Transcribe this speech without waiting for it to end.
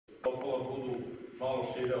malo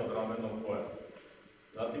šire od ramenog pojasa.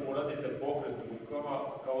 Zatim uradite pokret rukama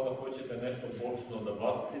kao da hoćete nešto bočno da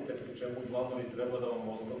bacite, pri čemu dlanovi treba da vam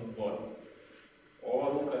ostanu gore.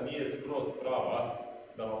 Ova ruka nije skroz prava,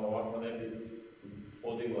 da vam ovako ne bi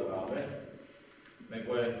podigla rame,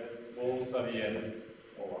 nego je polusavijena,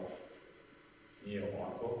 ovako. Nije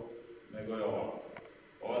ovako, nego je ovako.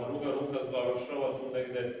 Ova druga ruka završava tu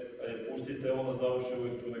negde, kad je pustite, ona završi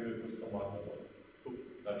uvijek tu negde kroz stomaka.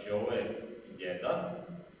 Znači ovo je 1,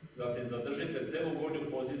 zatim zadržite celu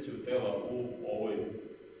gornju poziciju tela u ovoj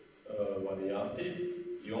varijanti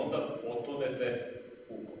i onda potonete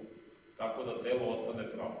kukom, tako da telo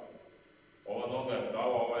ostane pravo. Ova noga je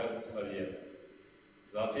prava, ova je savijena.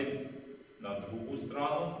 Zatim na drugu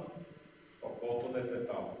stranu, pa potonete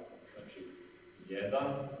tamo. Znači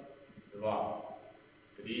 1, 2,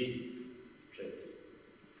 3, 4.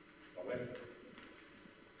 Dobre?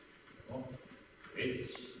 1, 2,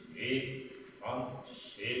 3,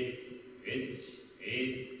 4, 5,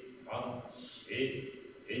 6, 7,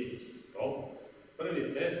 8, stop.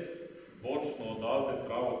 Prvi test, bočno odavde,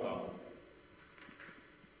 pravo tamo.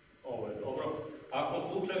 Ovo je dobro. Ako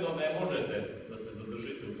slučajno ne možete da se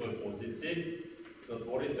zadržite u toj poziciji,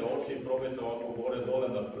 zatvorite oči i probajte ovako gore dole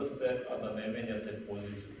na prste, a da ne menjate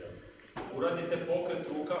poziciju tela. Uradite pokret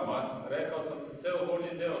rukama, rekao sam, ceo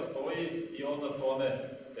gornji deo stoji i onda tone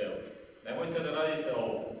telo. Nemojte da radite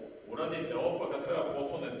ovo. Uradite ovo, pa kad treba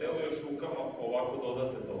potone telo, još rukama ovako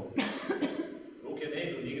dodate dole. Ruke ne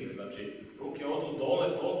idu nigde, znači ruke odu dole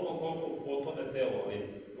toliko koliko potone telo, ali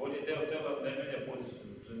gornji deo tela ne menja poziciju,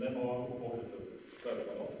 znači nema ovako pokreta. To je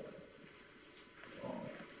kao ovo.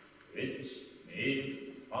 1, 2, 3,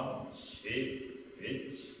 4,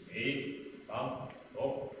 5, 6, 7,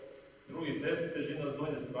 stop. Drugi test, težina s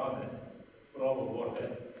donje strane, pravo gore.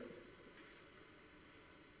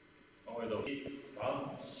 Ovo je dobro. 7,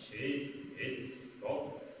 6, 5, stop.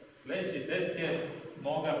 Sljedeći test je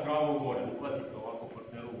noga pravo gore. Uhvatite ovako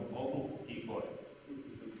partnerovu nogu i gore.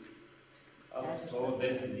 Ako se ovo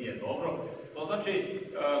desi nije dobro. To znači,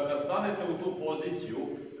 kad stanete u tu poziciju,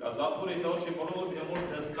 kad zatvorite oči, ne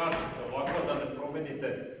možete da skačete ovako da ne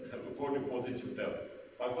promenite gornju poziciju tela.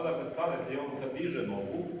 Tako da kad stanete i on kad diže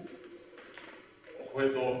nogu, ovo je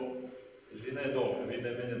dobro, težina je dobra, vi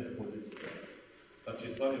ne menjate poziciju tela. Znači,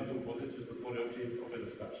 stani u tu poziciju, zatvori oči i probaj da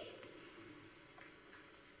skačeš.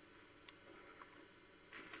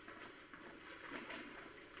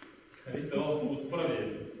 Vidite, ovo se uspravio,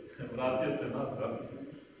 vratio se nazad.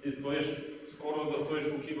 Ti stojiš, skoro da stojiš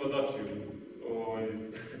u kibadačiju.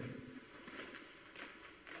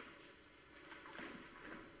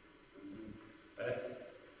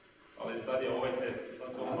 Ali sad je ovaj test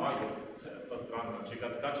sa omagom sa strane. Znači,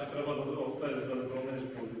 kad skačeš treba da ostaješ da ne promeniš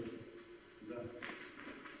poziciju. Da.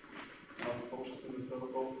 Pokušao sam da ste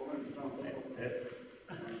ovo pomenuti stranu. Test.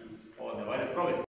 Ovo ne valja, probaj.